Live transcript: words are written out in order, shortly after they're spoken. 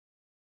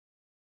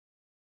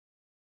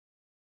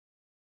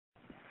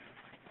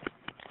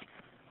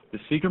The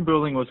Seagram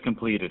building was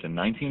completed in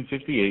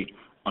 1958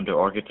 under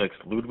architects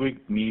Ludwig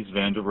Mies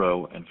van der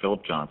Rohe and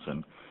Philip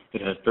Johnson.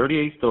 It has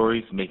 38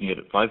 stories, making it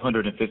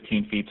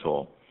 515 feet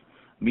tall.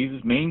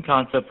 Mies' main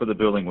concept for the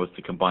building was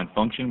to combine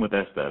function with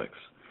aesthetics.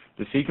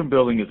 The Seagram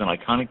building is an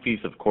iconic piece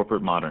of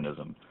corporate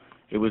modernism.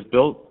 It was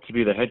built to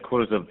be the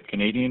headquarters of the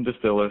Canadian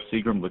distiller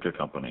Seagram Liquor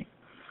Company.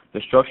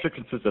 The structure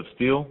consists of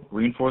steel,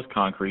 reinforced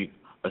concrete,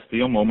 a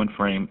steel moment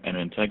frame, and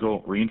an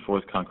integral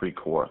reinforced concrete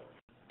core,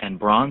 and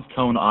bronze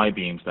tone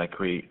I-beams that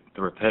create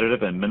the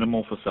repetitive and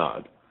minimal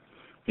facade.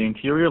 The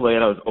interior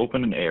layout is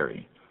open and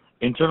airy.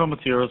 Internal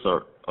materials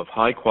are of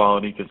high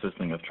quality,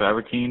 consisting of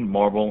travertine,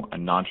 marble,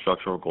 and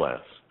non-structural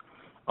glass.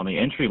 On the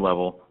entry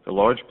level, the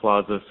large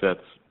plaza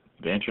sets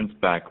the entrance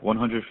back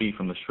 100 feet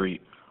from the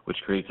street, which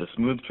creates a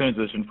smooth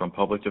transition from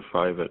public to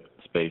private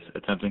space,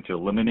 attempting to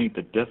eliminate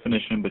the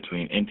definition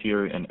between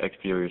interior and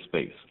exterior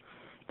space.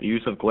 The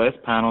use of glass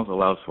panels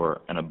allows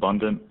for an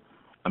abundant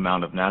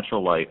amount of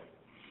natural light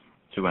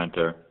to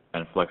enter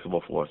and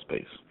flexible floor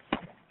space.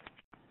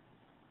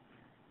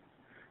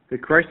 The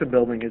Chrysler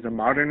Building is a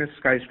modernist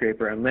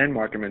skyscraper and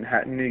landmark in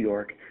Manhattan, New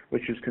York,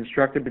 which was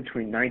constructed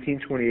between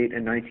 1928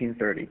 and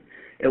 1930.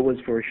 It was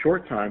for a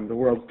short time the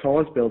world's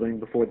tallest building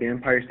before the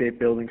Empire State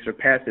Building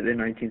surpassed it in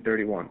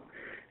 1931.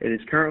 It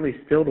is currently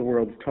still the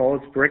world's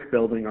tallest brick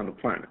building on the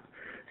planet.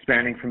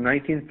 Spanning from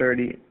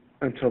 1930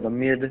 until the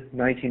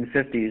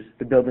mid-1950s,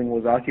 the building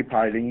was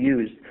occupied and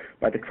used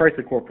by the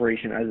Chrysler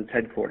Corporation as its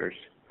headquarters.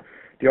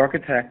 The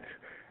architect,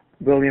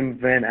 William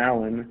Van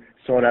Allen,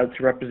 sought out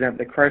to represent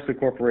the Chrysler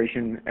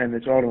Corporation and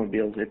its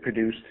automobiles it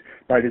produced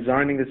by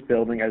designing this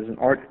building as an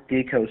Art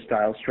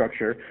Deco-style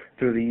structure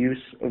through the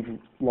use of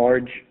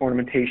large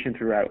ornamentation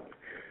throughout.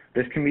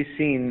 This can be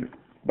seen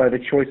by the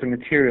choice of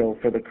material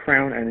for the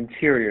crown and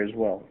interior as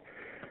well.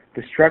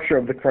 The structure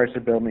of the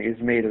Chrysler Building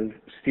is made of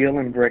steel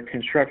and brick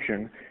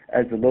construction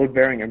as the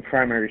load-bearing and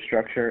primary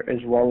structure, as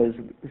well as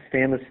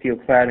stainless steel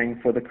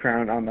cladding for the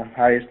crown on the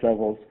highest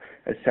levels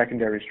as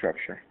secondary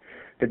structure.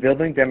 The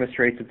building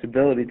demonstrates its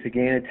ability to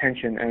gain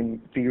attention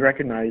and be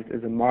recognized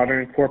as a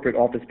modern corporate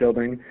office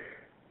building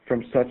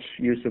from such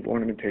use of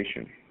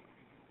ornamentation.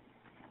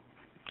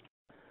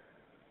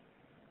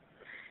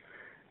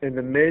 In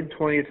the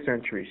mid-20th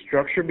century,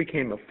 structure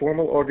became a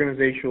formal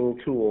organizational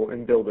tool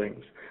in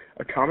buildings.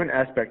 A common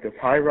aspect of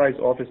high-rise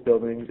office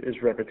buildings is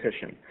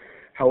repetition.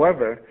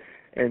 However,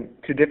 and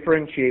to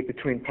differentiate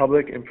between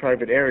public and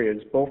private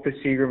areas, both the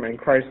Seagram and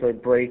Chrysler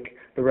break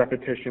the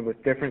repetition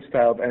with different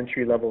styled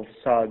entry-level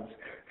facades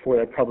for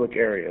their public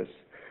areas.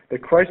 The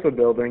Chrysler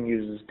Building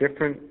uses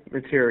different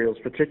materials,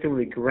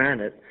 particularly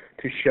granite,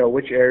 to show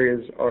which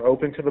areas are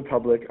open to the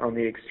public on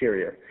the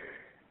exterior.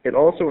 It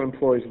also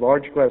employs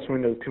large glass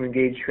windows to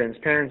engage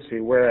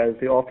transparency, whereas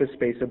the office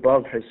space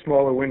above has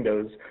smaller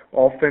windows,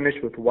 all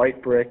finished with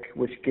white brick,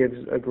 which gives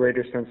a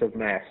greater sense of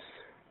mass.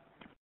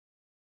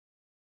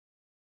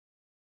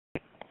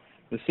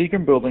 The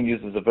Seagram building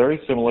uses a very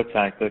similar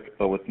tactic,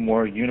 but with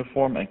more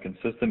uniform and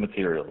consistent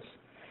materials.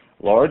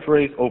 Large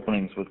raised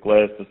openings with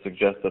glass to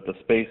suggest that the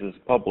space is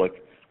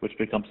public, which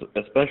becomes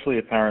especially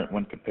apparent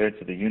when compared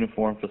to the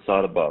uniform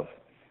facade above.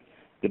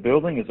 The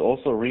building is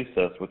also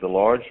recessed with a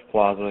large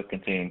plaza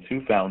containing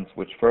two fountains,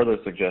 which further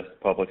suggests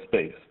public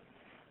space.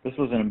 This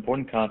was an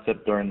important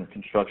concept during the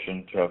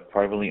construction to have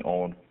privately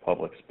owned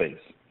public space.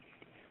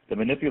 The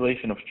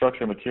manipulation of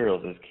structural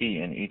materials is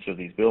key in each of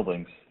these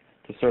buildings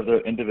to serve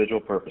their individual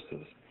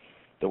purposes.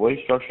 The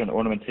way structure and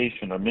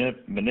ornamentation are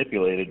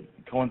manipulated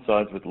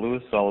coincides with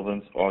Louis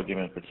Sullivan's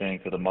argument pertaining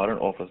to the modern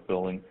office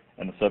building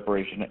and the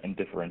separation and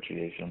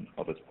differentiation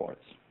of its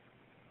parts.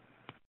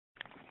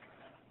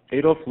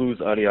 Adolf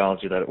Loos'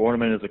 ideology that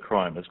ornament is a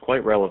crime is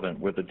quite relevant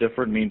with the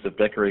different means of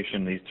decoration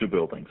in these two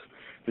buildings.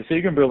 The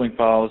Seagram building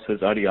follows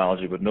his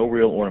ideology with no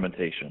real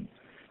ornamentation.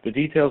 The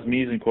details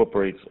Mies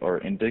incorporates are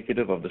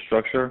indicative of the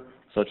structure,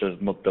 such as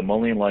the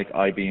mullion-like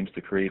I-beams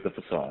to create the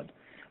facade.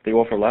 They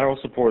offer lateral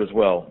support as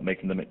well,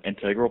 making them an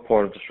integral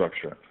part of the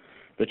structure.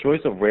 The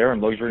choice of rare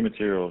and luxury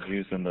materials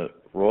used in the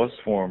rawest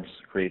forms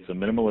creates a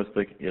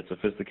minimalistic yet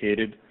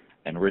sophisticated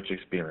and rich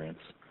experience.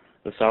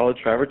 The solid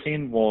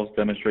travertine walls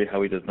demonstrate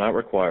how he does not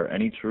require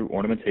any true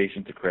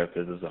ornamentation to craft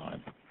his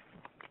design.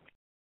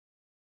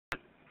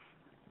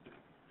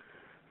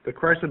 The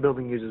Chrysler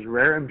Building uses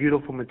rare and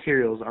beautiful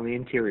materials on the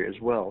interior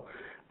as well,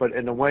 but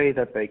in a way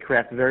that they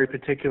craft very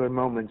particular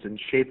moments and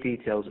shape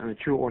details in a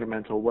true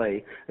ornamental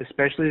way,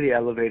 especially the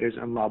elevators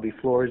and lobby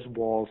floors,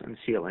 walls, and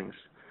ceilings.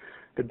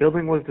 The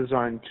building was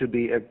designed to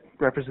be a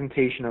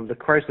representation of the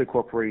Chrysler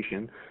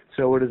Corporation,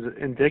 so it is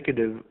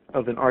indicative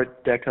of an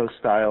Art Deco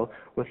style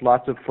with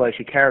lots of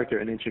flashy character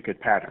and intricate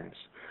patterns.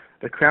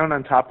 The crown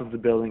on top of the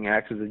building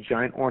acts as a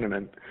giant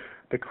ornament.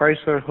 The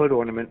Chrysler hood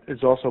ornament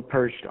is also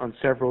perched on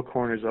several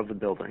corners of the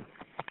building.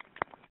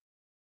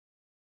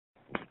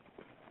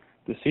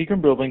 The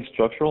Seagram building's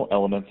structural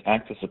elements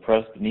act to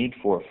suppress the need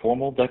for a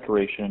formal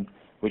decoration,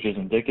 which is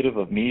indicative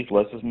of Mies'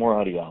 less is more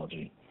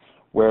ideology,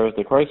 whereas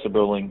the Chrysler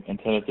building,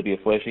 intended to be a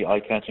flashy,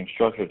 eye-catching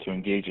structure to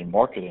engage in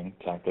marketing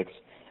tactics,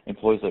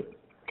 employs a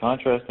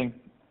contrasting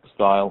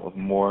style of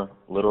more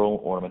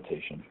literal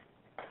ornamentation.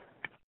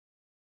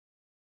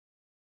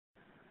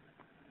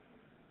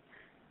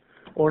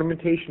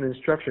 Ornamentation and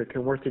structure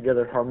can work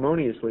together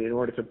harmoniously in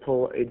order to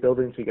pull a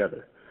building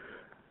together.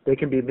 They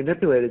can be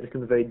manipulated to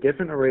convey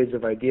different arrays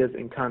of ideas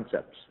and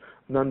concepts.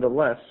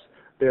 Nonetheless,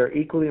 they are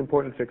equally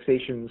important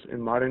fixations in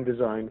modern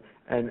design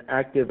and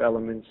active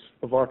elements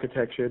of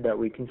architecture that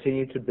we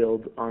continue to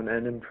build on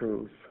and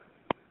improve.